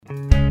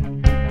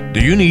Do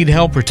you need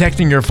help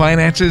protecting your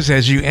finances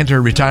as you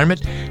enter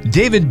retirement?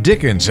 David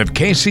Dickens of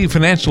KC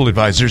Financial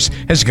Advisors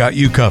has got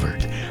you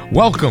covered.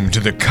 Welcome to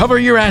the Cover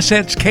Your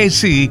Assets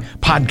KC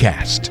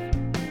podcast.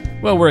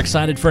 Well, we're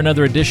excited for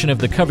another edition of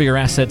the Cover Your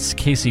Assets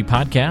KC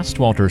podcast.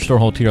 Walter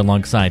Storholt here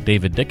alongside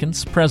David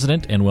Dickens,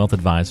 President and Wealth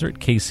Advisor at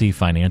KC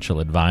Financial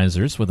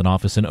Advisors with an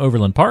office in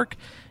Overland Park.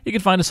 You can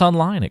find us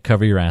online at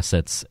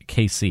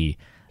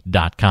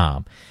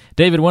coveryourassetskc.com.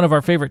 David, one of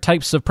our favorite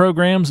types of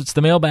programs, it's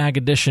the mailbag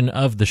edition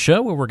of the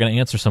show where we're going to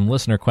answer some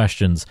listener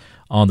questions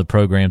on the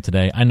program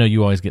today. I know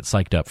you always get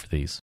psyched up for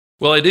these.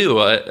 Well, I do.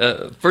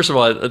 First of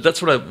all, that's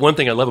one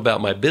thing I love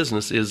about my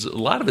business is a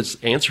lot of it's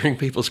answering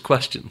people's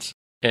questions.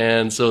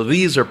 And so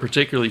these are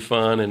particularly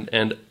fun,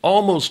 and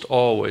almost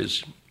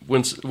always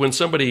when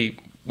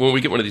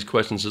we get one of these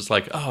questions, it's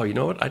like, oh, you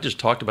know what? I just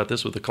talked about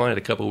this with a client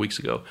a couple of weeks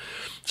ago.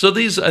 So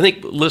these, I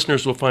think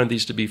listeners will find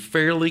these to be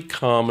fairly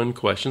common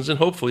questions, and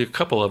hopefully a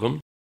couple of them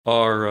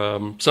are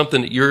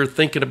something that you're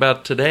thinking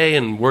about today,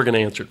 and we're going to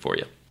answer it for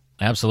you.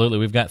 Absolutely.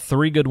 We've got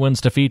 3 good ones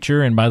to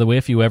feature. And by the way,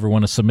 if you ever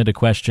want to submit a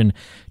question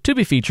to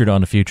be featured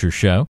on a future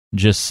show,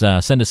 just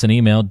send us an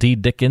email,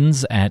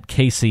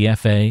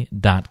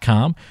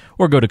 ddickens@kcfa.com,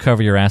 or go to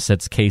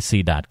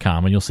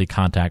coveryourassetskc.com, and you'll see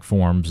contact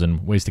forms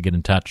and ways to get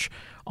in touch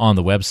on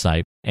the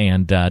website.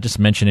 And just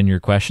mention in your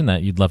question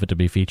that you'd love it to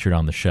be featured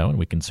on the show, and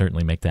we can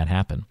certainly make that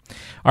happen.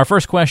 Our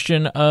first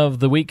question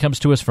of the week comes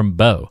to us from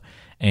Bo.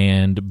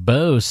 And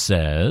Bo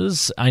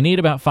says, I need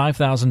about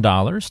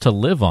 $5,000 to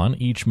live on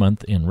each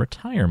month in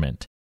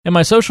retirement. And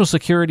my Social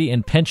Security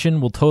and pension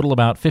will total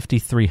about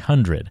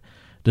 $5,300.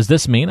 Does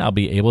this mean I'll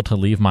be able to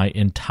leave my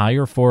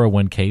entire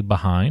 401k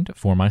behind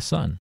for my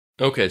son?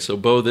 Okay, so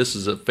Bo, this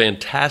is a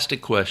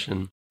fantastic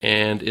question,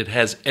 and it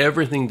has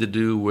everything to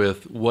do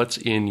with what's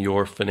in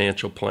your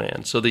financial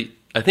plan. So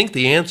I think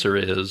the answer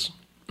is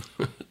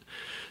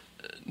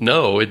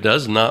no, it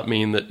does not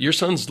mean that your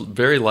son's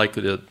very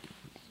likely to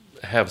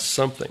have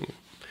something.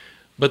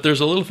 But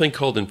there's a little thing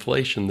called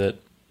inflation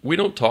that we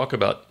don't talk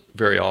about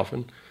very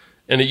often.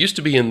 And it used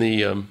to be in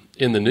the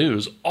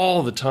news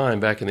all the time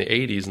back in the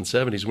 80s and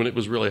 70s when it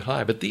was really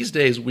high. But these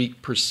days we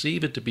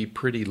perceive it to be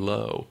pretty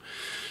low.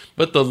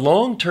 But the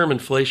long-term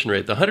inflation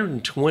rate, the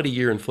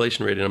 120-year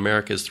inflation rate in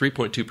America is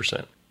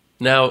 3.2%.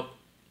 Now,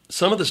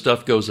 some of the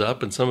stuff goes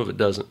up and some of it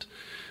doesn't.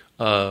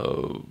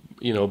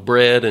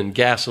 Bread and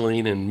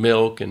gasoline and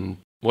milk and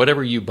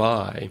whatever you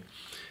buy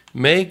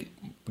may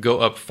go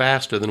up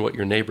faster than what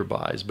your neighbor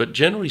buys. But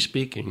generally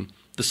speaking,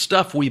 the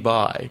stuff we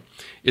buy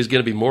is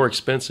going to be more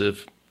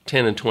expensive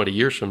 10 and 20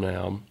 years from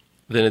now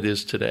than it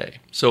is today.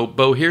 So,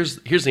 Bo,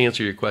 here's the answer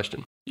to your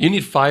question. You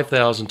need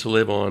 $5,000 to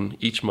live on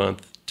each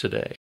month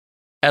today.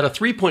 At a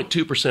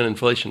 3.2%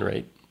 inflation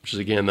rate, which is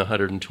again the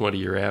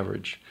 120-year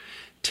average,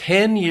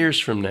 10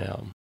 years from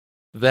now,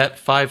 that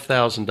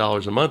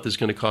 $5,000 a month is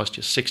going to cost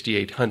you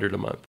 $6,800 a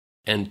month.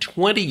 And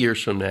 20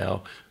 years from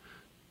now,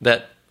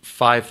 that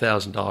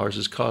 $5,000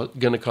 is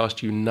going to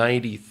cost you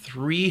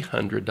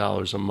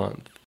 $9,300 a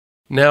month.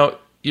 Now,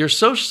 your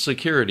Social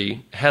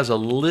Security has a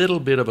little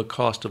bit of a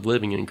cost of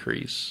living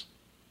increase,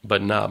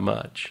 but not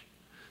much.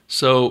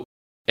 So,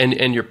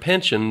 and your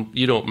pension,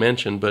 you don't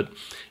mention, but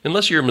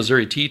unless you're a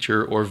Missouri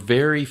teacher or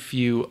very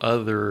few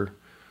other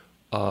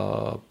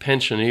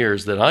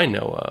pensioners that I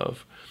know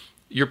of,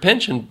 your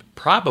pension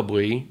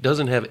probably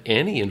doesn't have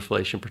any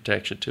inflation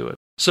protection to it.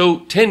 So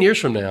 10 years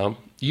from now,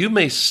 you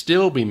may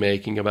still be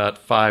making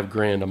about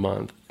 $5,000 a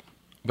month,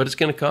 but it's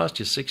going to cost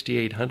you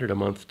 $6,800 a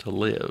month to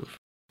live.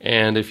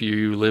 And if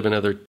you live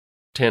another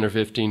 10 or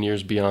 15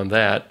 years beyond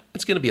that,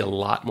 it's going to be a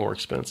lot more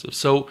expensive.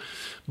 So,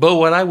 Bo,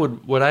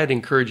 what I'd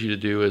encourage you to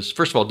do is,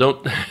 first of all,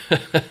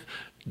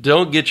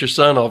 don't get your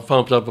son all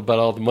pumped up about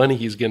all the money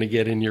he's going to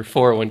get in your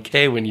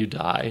 401k when you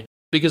die,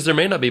 because there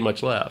may not be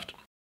much left.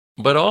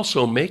 But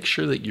also make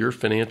sure that your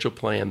financial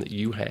plan that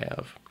you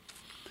have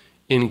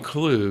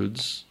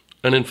includes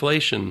an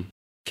inflation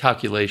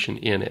calculation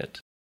in it.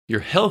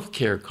 Your health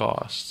care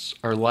costs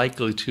are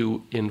likely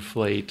to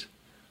inflate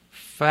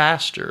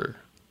faster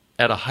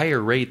at a higher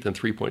rate than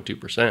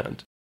 3.2%.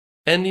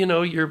 And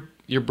your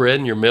bread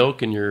and your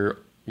milk and your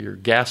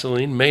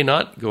gasoline may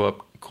not go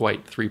up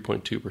quite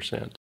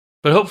 3.2%.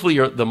 But hopefully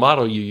the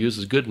model you use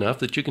is good enough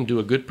that you can do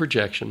a good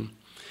projection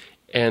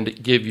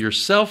and give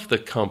yourself the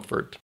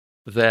comfort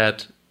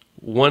that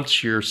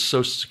once your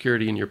Social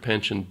Security and your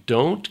pension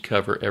don't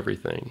cover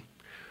everything,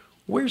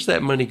 where's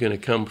that money going to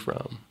come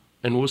from?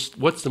 And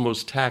what's the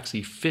most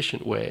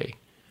tax-efficient way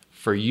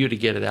for you to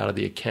get it out of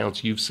the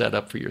accounts you've set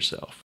up for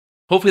yourself?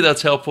 Hopefully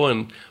that's helpful,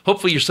 and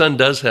hopefully your son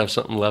does have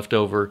something left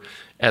over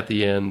at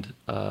the end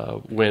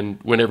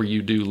whenever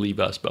you do leave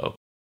us, Bo.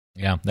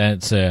 Yeah,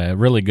 that's a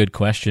really good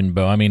question,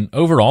 Bo. I mean,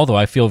 overall, though,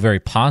 I feel very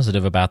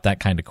positive about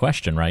that kind of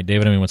question, right,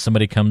 David? I mean, when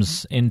somebody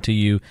comes into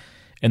you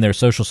and their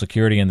Social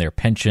Security and their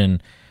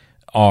pension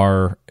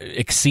are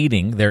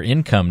exceeding their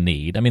income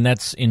need, I mean,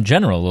 that's in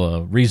general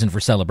a reason for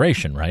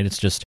celebration, right? It's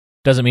just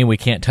doesn't mean we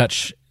can't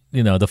touch,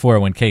 the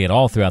 401k at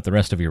all throughout the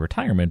rest of your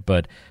retirement,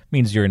 but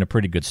means you're in a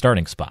pretty good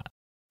starting spot.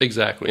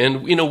 Exactly.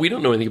 And, we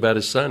don't know anything about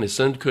his son. His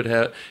son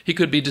he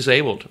could be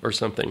disabled or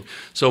something.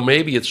 So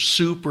maybe it's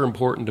super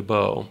important to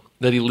Bo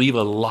that he leave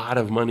a lot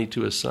of money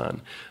to his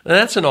son. And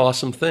that's an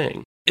awesome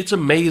thing. It's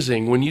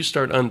amazing when you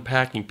start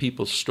unpacking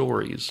people's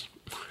stories,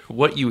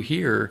 what you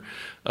hear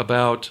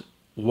about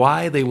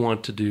why they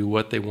want to do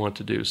what they want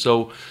to do.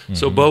 So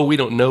Bo, we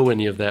don't know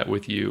any of that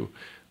with you.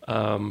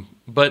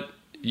 But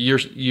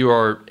you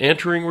are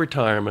entering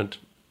retirement,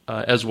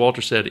 as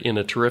Walter said, in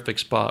a terrific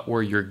spot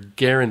where your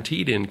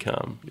guaranteed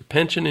income, your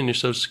pension and your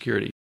Social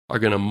Security, are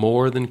going to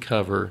more than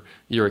cover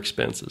your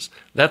expenses.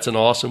 That's an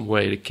awesome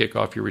way to kick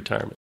off your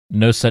retirement.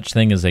 No such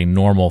thing as a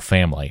normal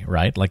family,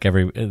 right? Like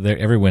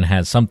everyone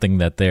has something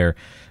that they're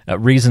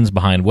reasons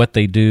behind what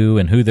they do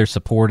and who they're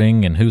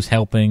supporting and who's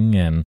helping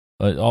and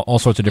all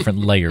sorts of different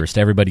layers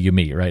to everybody you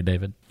meet, right,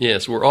 David?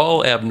 Yes, we're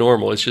all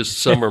abnormal. It's just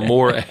some are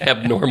more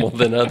abnormal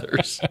than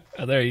others.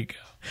 There you go.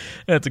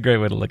 That's a great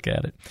way to look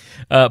at it.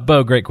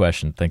 Bo, great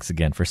question. Thanks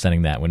again for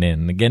sending that one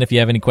in. And again, if you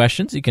have any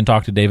questions, you can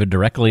talk to David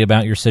directly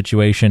about your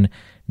situation,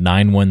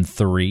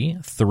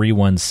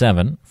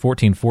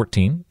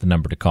 913-317-1414, the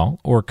number to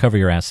call, or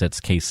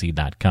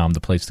coveryourassetskc.com,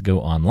 the place to go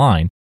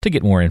online to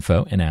get more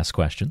info and ask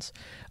questions.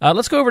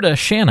 Let's go over to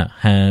Shanna,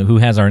 who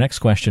has our next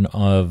question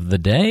of the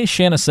day.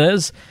 Shanna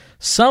says,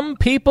 some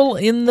people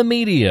in the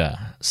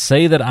media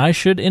say that I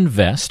should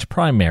invest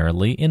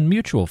primarily in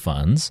mutual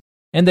funds,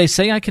 and they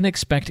say I can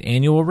expect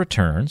annual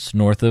returns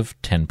north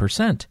of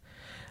 10%.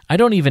 I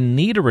don't even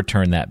need a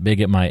return that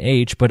big at my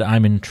age, but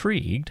I'm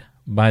intrigued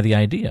by the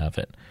idea of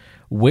it.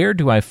 Where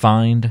do I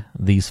find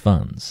these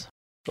funds?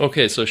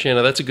 Okay, so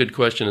Shanna, that's a good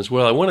question as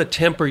well. I want to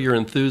temper your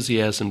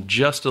enthusiasm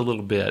just a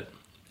little bit.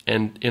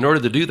 And in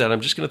order to do that,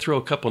 I'm just going to throw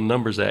a couple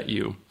numbers at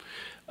you.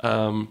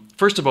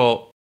 First of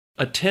all,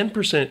 a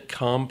 10%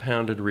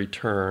 compounded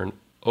return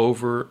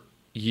over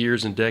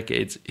years and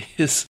decades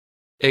is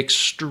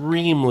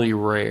extremely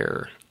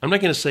rare. I'm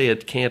not going to say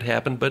it can't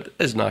happen, but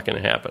it's not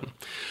going to happen.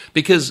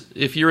 Because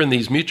if you're in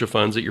these mutual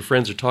funds that your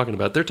friends are talking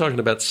about, they're talking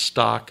about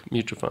stock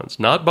mutual funds,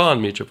 not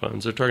bond mutual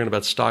funds. They're talking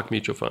about stock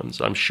mutual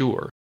funds, I'm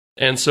sure.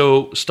 And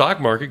so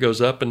stock market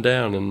goes up and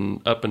down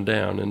and up and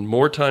down. And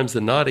more times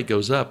than not, it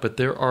goes up, but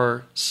there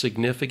are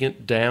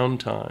significant down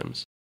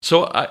times.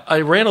 So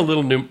I ran a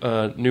little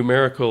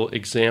numerical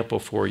example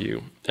for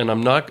you. And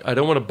I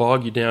don't want to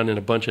bog you down in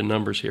a bunch of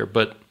numbers here,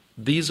 but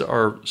these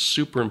are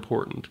super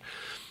important.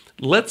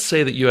 Let's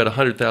say that you had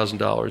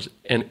 $100,000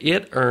 and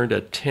it earned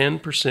a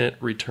 10%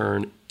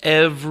 return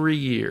every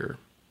year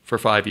for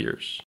 5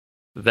 years.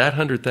 That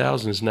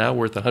 $100,000 is now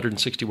worth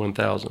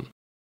 $161,000.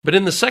 But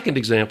in the second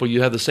example,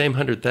 you have the same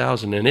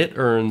 $100,000 and it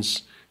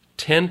earns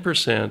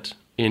 10%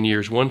 in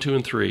years 1, 2,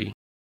 and 3,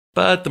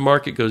 but the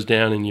market goes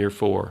down in year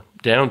 4,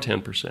 down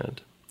 10%,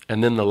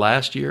 and then the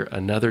last year,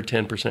 another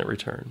 10%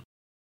 return.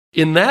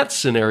 In that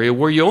scenario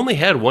where you only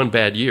had one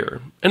bad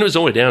year, and it was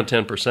only down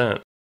 10%,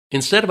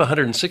 instead of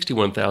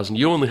 $161,000,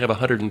 you only have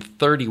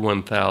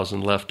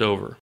 $131,000 left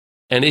over.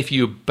 And if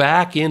you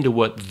back into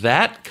what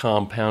that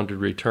compounded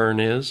return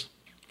is,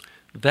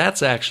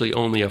 that's actually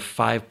only a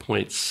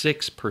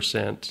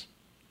 5.6%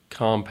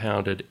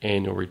 compounded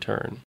annual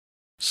return.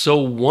 So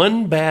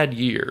one bad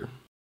year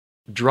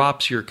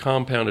drops your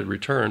compounded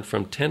return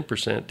from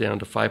 10% down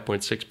to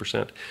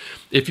 5.6%.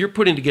 If you're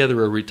putting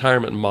together a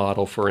retirement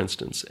model, for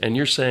instance, and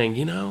you're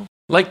saying, I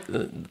like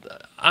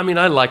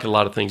a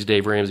lot of things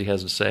Dave Ramsey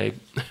has to say,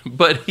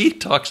 but he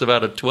talks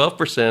about a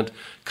 12%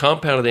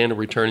 compounded annual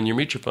return in your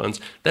mutual funds.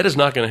 That is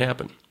not going to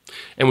happen.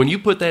 And when you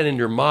put that in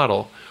your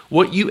model,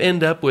 what you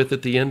end up with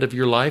at the end of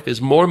your life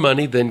is more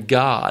money than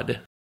God.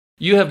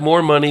 You have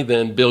more money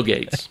than Bill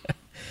Gates.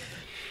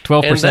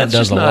 12%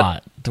 does a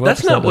lot.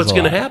 That's not what's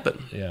going to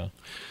happen. Yeah.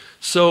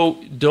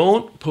 So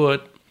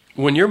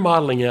when you're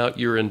modeling out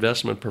your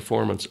investment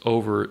performance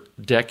over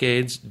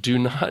decades, do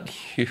not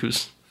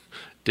use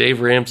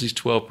Dave Ramsey's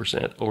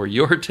 12% or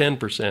your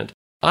 10%.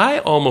 I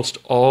almost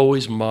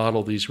always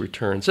model these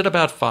returns at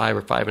about 5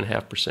 or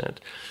 5.5%,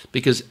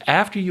 because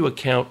after you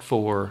account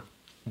for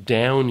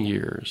down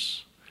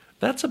years,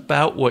 that's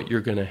about what you're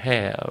going to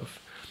have.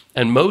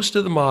 And most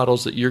of the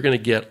models that you're going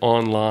to get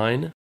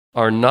online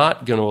are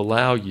not going to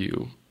allow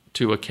you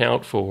to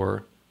account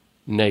for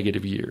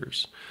negative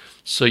years.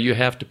 So you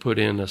have to put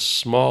in a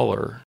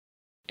smaller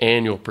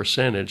annual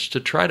percentage to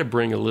try to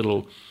bring a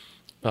little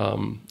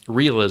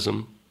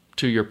realism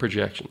to your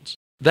projections.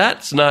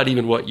 That's not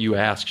even what you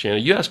ask, Shanna.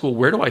 You ask, well,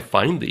 where do I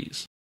find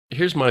these?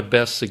 Here's my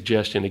best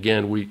suggestion.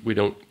 Again, we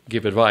don't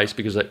give advice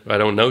because I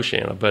don't know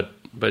Shanna, but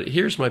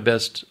here's my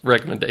best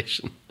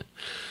recommendation.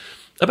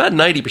 About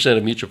 90%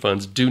 of mutual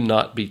funds do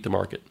not beat the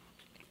market,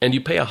 and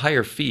you pay a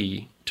higher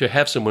fee to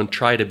have someone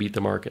try to beat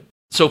the market.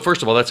 So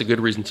first of all, that's a good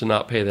reason to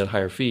not pay that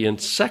higher fee.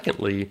 And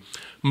secondly,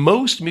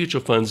 most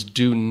mutual funds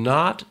do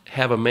not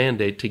have a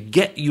mandate to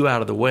get you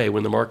out of the way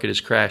when the market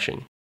is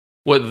crashing.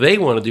 What they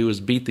want to do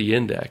is beat the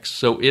index.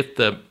 So if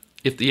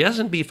the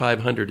S&P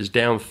 500 is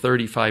down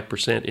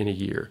 35% in a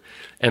year,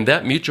 and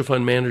that mutual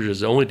fund manager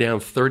is only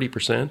down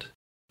 30%,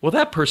 well,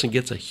 that person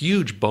gets a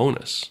huge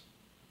bonus.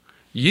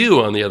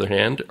 You, on the other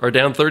hand, are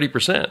down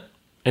 30%,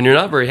 and you're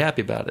not very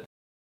happy about it.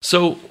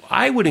 So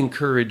I would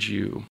encourage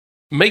you,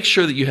 make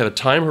sure that you have a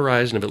time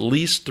horizon of at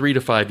least 3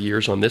 to 5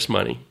 years on this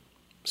money.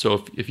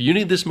 So if you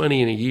need this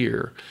money in a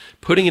year,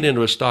 putting it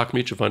into a stock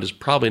mutual fund is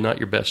probably not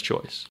your best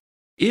choice.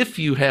 If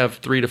you have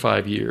 3 to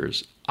 5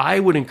 years, I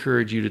would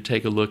encourage you to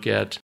take a look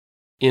at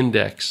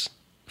index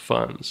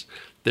funds.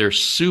 They're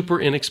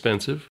super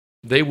inexpensive.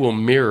 They will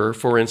mirror,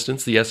 for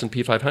instance, the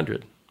S&P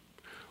 500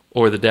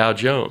 or the Dow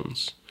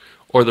Jones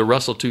or the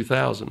Russell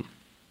 2000.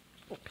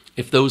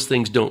 If those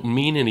things don't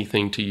mean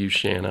anything to you,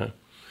 Shanna,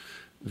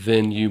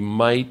 then you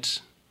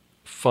might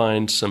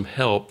find some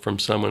help from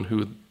someone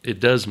who it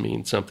does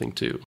mean something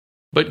to.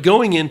 But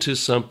going into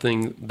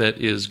something that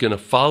is going to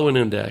follow an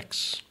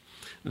index,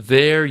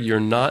 there you're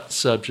not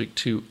subject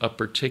to a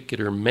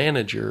particular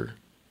manager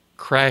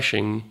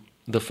crashing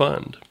the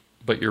fund,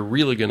 but you're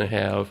really going to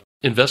have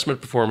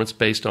investment performance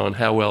based on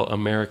how well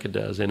America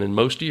does. And in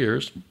most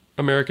years,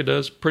 America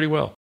does pretty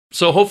well.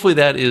 So hopefully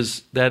that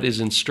is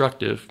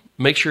instructive.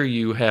 Make sure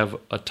you have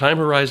a time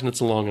horizon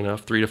that's long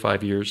enough, 3 to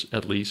 5 years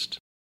at least.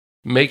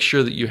 Make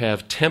sure that you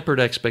have tempered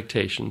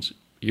expectations.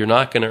 You're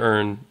not going to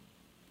earn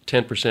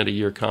 10% a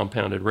year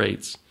compounded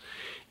rates.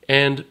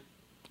 And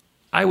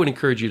I would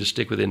encourage you to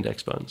stick with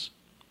index funds.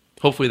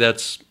 Hopefully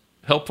that's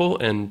helpful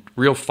and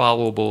real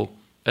followable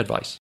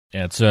advice.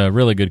 Yeah, it's a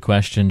really good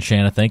question,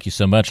 Shanna. Thank you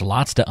so much.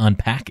 Lots to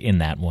unpack in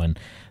that one.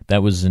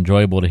 That was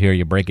enjoyable to hear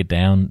you break it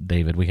down,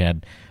 David. We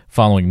had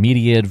following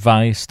media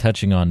advice,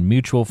 touching on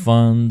mutual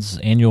funds,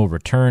 annual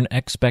return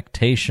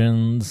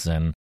expectations,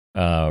 and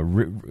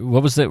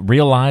what was it?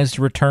 Realized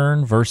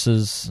return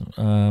versus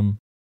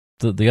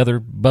the other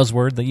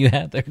buzzword that you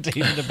had there,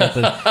 David,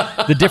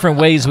 about the different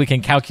ways we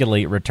can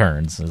calculate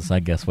returns. Is I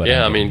guess what.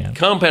 Yeah, I mean,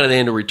 compounded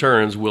annual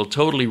returns will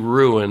totally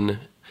ruin.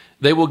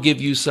 They will give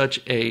you such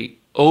a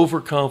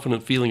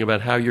overconfident feeling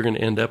about how you're going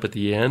to end up at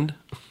the end.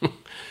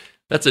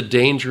 That's a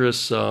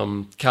dangerous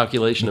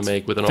calculation to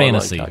make with an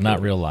fantasy, online calculator.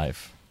 not real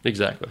life.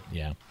 Exactly.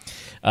 Yeah.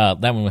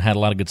 That one had a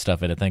lot of good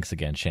stuff in it. Thanks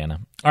again,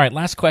 Shanna. All right,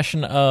 last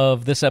question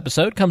of this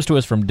episode comes to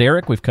us from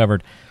Derek. We've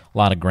covered a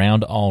lot of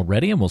ground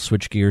already, and we'll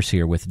switch gears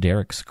here with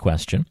Derek's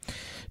question.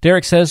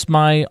 Derek says,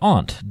 my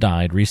aunt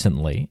died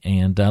recently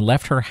and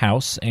left her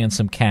house and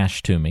some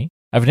cash to me.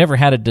 I've never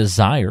had a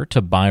desire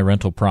to buy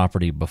rental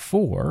property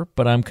before,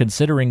 but I'm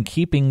considering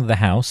keeping the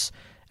house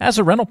as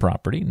a rental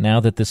property now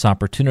that this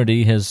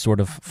opportunity has sort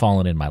of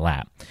fallen in my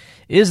lap.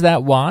 Is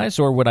that wise,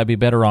 or would I be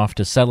better off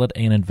to sell it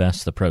and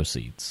invest the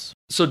proceeds?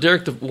 So,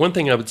 Derek, the one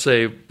thing I would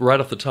say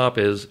right off the top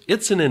is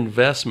it's an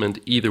investment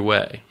either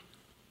way.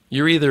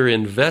 You're either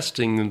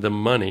investing the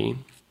money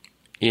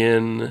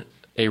in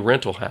a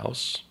rental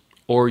house,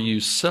 or you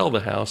sell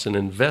the house and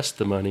invest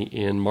the money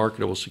in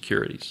marketable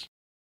securities.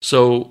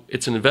 So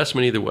it's an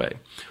investment either way.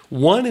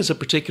 One is a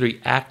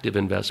particularly active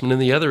investment, and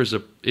the other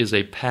is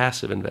a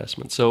passive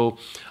investment. So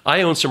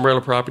I own some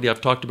rental property. I've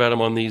talked about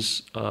them on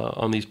these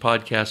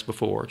podcasts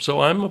before.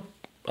 So I'm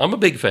a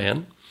big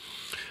fan.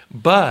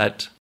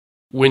 But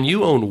when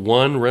you own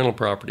one rental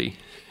property,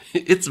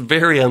 it's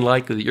very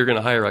unlikely that you're going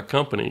to hire a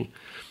company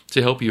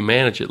to help you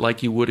manage it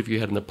like you would if you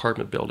had an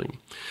apartment building.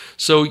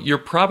 So you're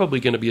probably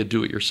going to be a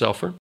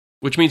do-it-yourselfer,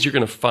 which means you're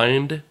going to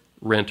find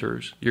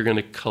renters, you're going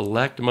to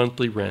collect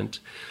monthly rent,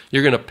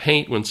 you're going to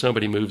paint when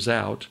somebody moves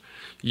out,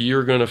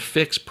 you're going to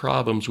fix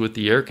problems with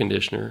the air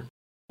conditioner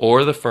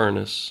or the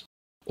furnace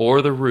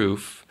or the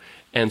roof.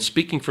 And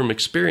speaking from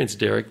experience,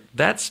 Derek,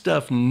 that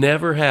stuff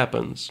never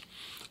happens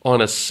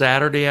on a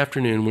Saturday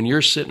afternoon when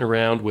you're sitting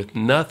around with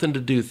nothing to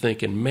do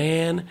thinking,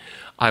 man,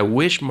 I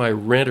wish my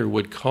renter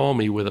would call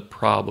me with a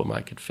problem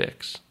I could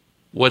fix.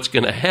 What's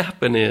going to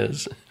happen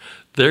is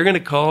they're going to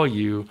call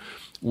you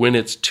when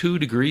it's 2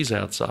 degrees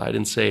outside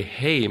and say,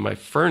 hey, my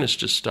furnace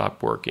just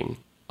stopped working.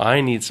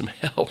 I need some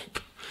help.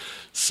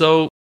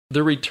 So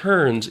the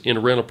returns in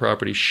a rental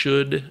property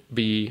should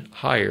be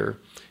higher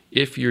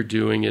if you're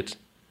doing it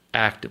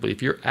actively,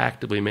 if you're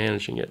actively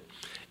managing it.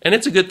 And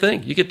it's a good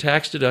thing. You get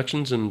tax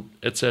deductions and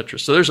et cetera.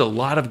 So there's a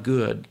lot of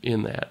good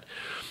in that.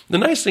 The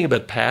nice thing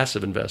about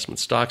passive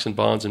investments, stocks and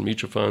bonds and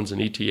mutual funds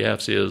and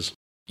ETFs, is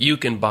you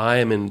can buy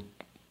them in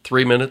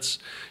 3 minutes.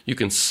 You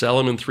can sell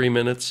them in 3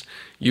 minutes.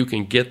 You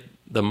can get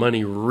the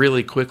money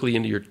really quickly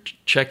into your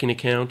checking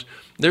account.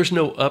 There's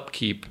no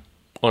upkeep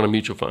on a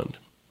mutual fund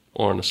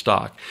or on a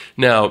stock.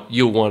 Now,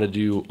 you'll want to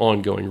do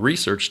ongoing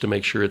research to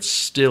make sure it's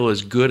still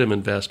as good an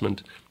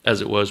investment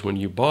as it was when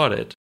you bought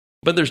it.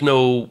 But there's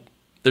no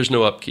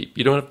upkeep.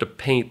 You don't have to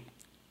paint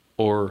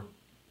or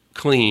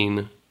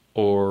clean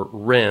or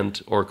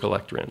rent or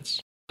collect rents.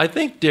 I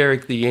think,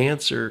 Derek, the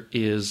answer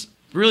is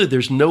really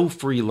there's no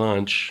free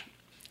lunch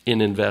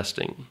in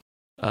investing.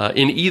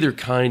 In either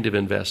kind of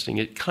investing,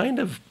 it kind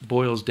of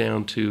boils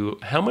down to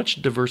how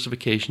much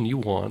diversification you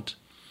want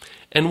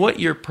and what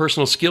your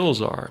personal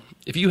skills are.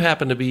 If you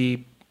happen to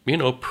be,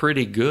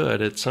 pretty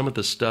good at some of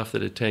the stuff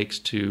that it takes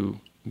to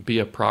be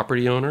a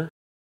property owner,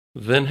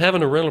 then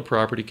having a rental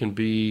property can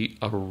be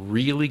a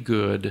really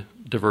good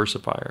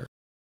diversifier.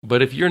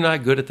 But if you're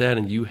not good at that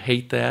and you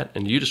hate that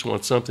and you just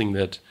want something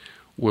that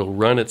will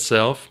run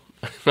itself,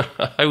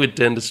 I would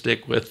tend to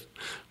stick with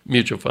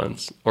mutual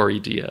funds or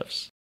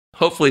ETFs.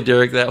 Hopefully,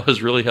 Derek, that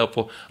was really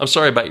helpful. I'm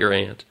sorry about your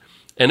aunt.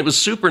 And it was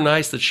super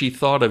nice that she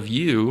thought of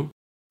you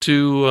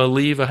to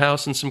leave a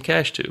house and some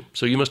cash to.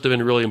 So you must have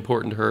been really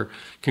important to her.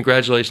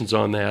 Congratulations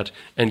on that,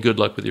 and good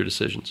luck with your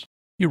decisions.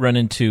 You run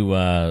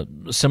into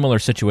similar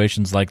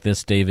situations like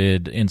this,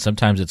 David, and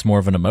sometimes it's more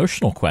of an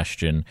emotional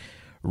question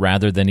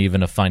rather than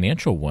even a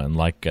financial one.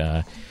 Like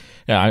I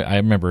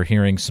remember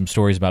hearing some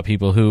stories about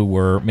people who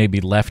were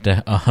maybe left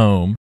a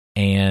home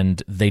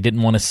and they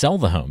didn't want to sell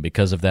the home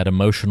because of that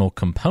emotional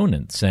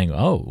component, saying,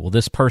 oh, well,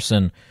 this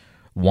person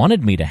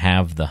wanted me to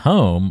have the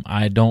home.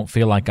 I don't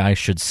feel like I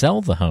should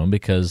sell the home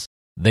because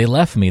they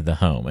left me the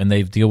home. And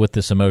they deal with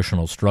this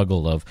emotional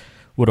struggle of,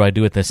 what do I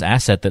do with this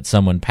asset that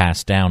someone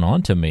passed down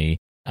onto me?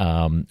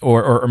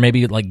 Or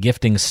maybe like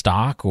gifting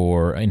stock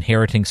or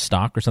inheriting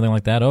stock or something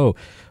like that. Oh,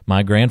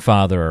 my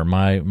grandfather or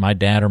my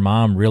dad or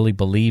mom really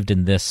believed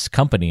in this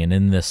company and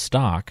in this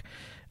stock.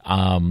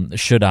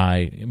 Should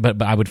I?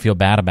 But I would feel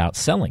bad about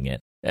selling it.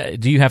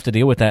 Do you have to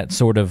deal with that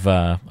sort of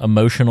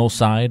emotional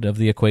side of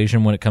the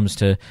equation when it comes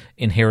to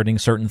inheriting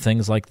certain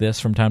things like this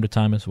from time to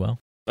time as well?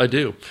 I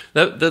do.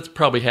 That's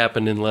probably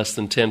happened in less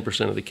than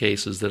 10% of the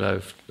cases that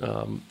I've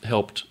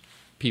helped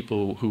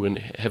people who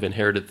have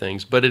inherited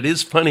things. But it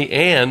is funny,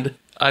 and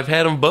I've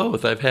had them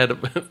both. I've had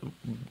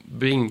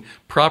being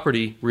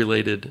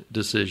property-related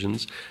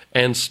decisions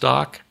and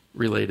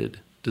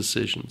stock-related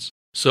decisions.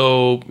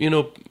 So,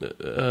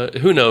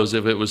 who knows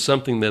if it was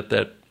something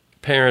that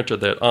parent or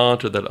that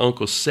aunt or that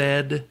uncle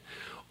said,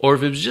 or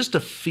if it was just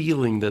a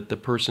feeling that the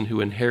person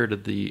who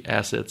inherited the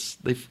assets,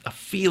 a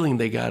feeling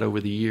they got over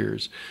the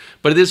years.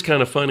 But it is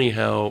kind of funny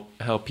how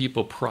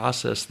people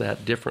process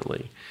that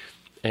differently.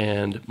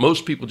 And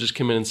most people just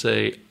come in and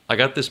say, I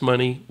got this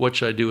money, what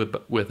should I do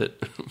with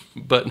it?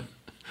 But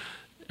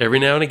every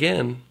now and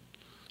again,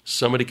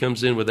 somebody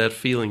comes in with that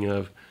feeling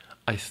of,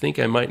 I think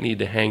I might need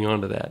to hang on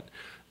to that.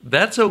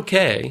 That's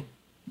okay,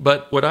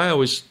 but what I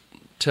always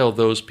tell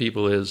those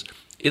people is,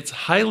 it's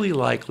highly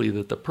likely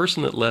that the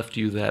person that left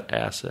you that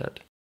asset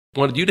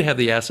wanted you to have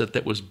the asset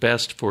that was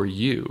best for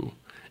you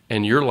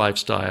and your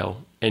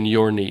lifestyle and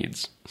your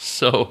needs.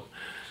 So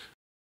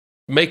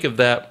make of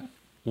that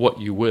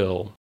what you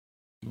will.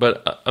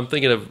 But I'm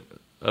thinking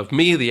of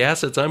me, the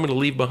assets I'm going to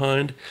leave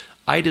behind.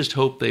 I just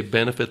hope they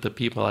benefit the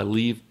people I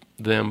leave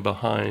them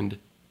behind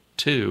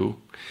to,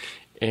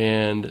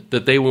 and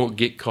that they won't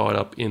get caught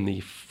up in the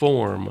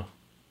form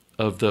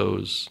of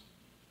those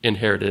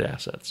inherited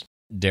assets.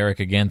 Derek,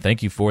 again,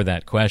 thank you for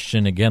that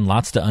question. Again,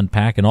 lots to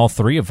unpack in all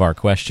three of our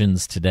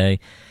questions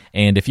today.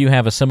 And if you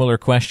have a similar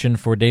question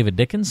for David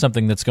Dickens,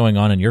 something that's going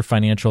on in your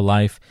financial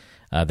life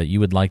that you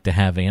would like to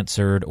have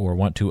answered or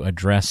want to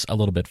address a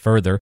little bit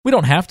further, we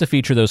don't have to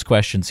feature those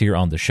questions here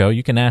on the show.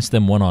 You can ask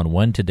them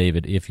one-on-one to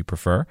David if you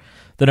prefer.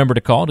 The number to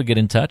call to get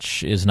in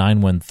touch is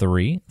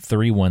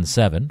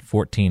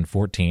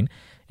 913-317-1414.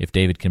 If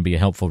David can be a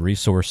helpful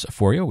resource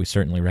for you, we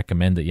certainly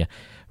recommend that you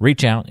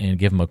reach out and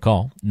give him a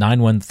call,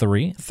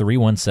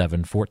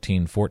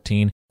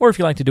 913-317-1414. Or if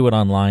you like to do it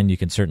online, you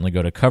can certainly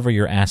go to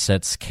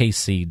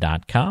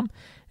coveryourassetskc.com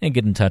and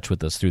get in touch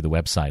with us through the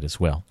website as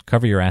well,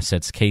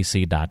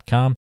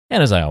 coveryourassetskc.com.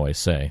 And as I always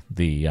say,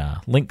 the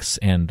links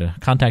and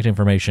contact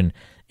information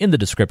in the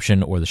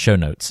description or the show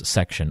notes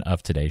section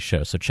of today's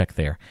show, so check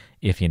there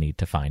if you need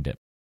to find it.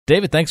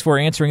 David, thanks for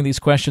answering these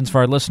questions for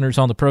our listeners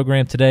on the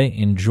program today.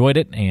 Enjoyed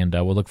it, and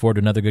we'll look forward to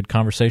another good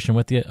conversation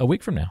with you a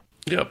week from now.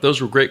 Yeah, those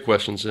were great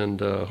questions, and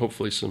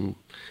hopefully some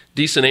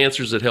decent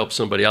answers that help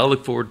somebody. I'll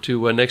look forward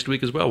to next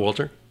week as well,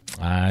 Walter.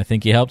 I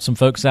think you helped some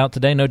folks out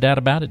today, no doubt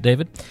about it,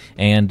 David.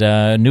 And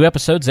new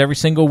episodes every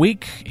single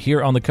week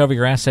here on the Cover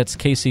Your Assets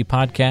KC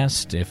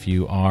podcast. If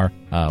you are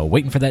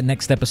waiting for that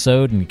next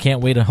episode and you can't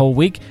wait a whole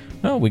week,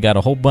 well, we got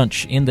a whole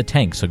bunch in the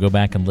tank, so go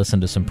back and listen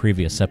to some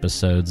previous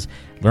episodes.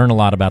 Learn a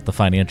lot about the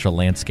financial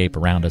landscape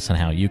around us and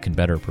how you can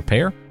better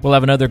prepare. We'll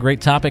have another great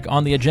topic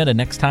on the agenda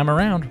next time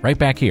around, right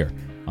back here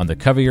on the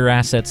Cover Your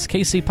Assets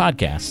KC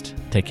podcast.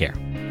 Take care.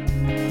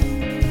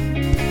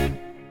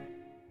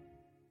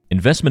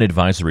 Investment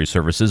advisory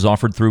services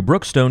offered through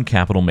Brookstone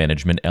Capital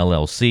Management,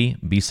 LLC,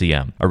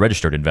 BCM, a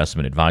registered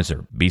investment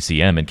advisor.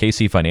 BCM and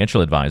KC Financial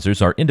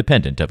Advisors are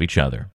independent of each other.